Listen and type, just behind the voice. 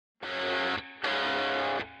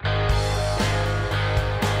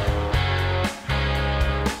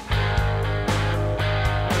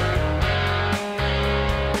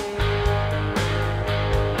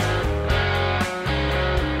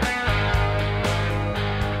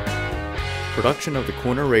Production of the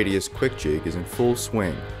corner radius Quick-Jig is in full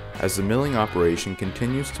swing, as the milling operation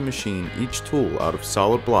continues to machine each tool out of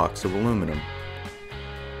solid blocks of aluminum.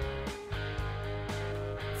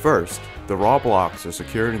 First, the raw blocks are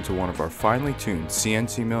secured into one of our finely tuned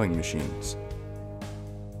CNC milling machines.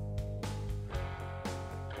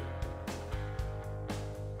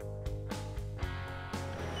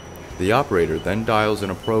 The operator then dials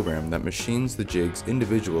in a program that machines the jigs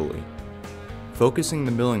individually, focusing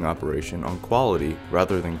the milling operation on quality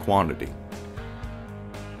rather than quantity.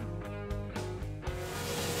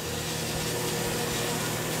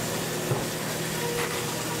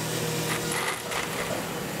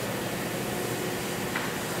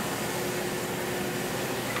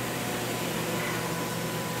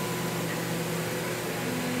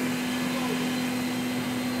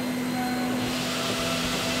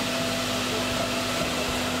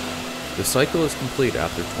 The cycle is complete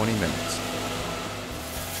after 20 minutes,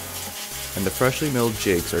 and the freshly milled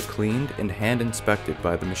jigs are cleaned and hand inspected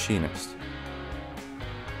by the machinist.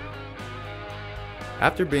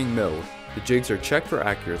 After being milled, the jigs are checked for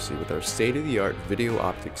accuracy with our state-of-the-art video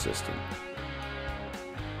optic system.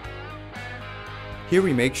 Here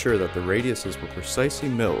we make sure that the radiuses were precisely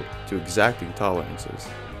milled to exacting tolerances.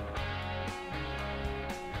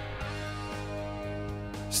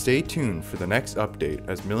 Stay tuned for the next update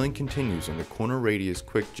as milling continues on the corner radius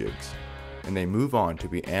Quick-Jigs, and they move on to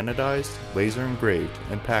be anodized, laser engraved,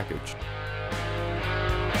 and packaged.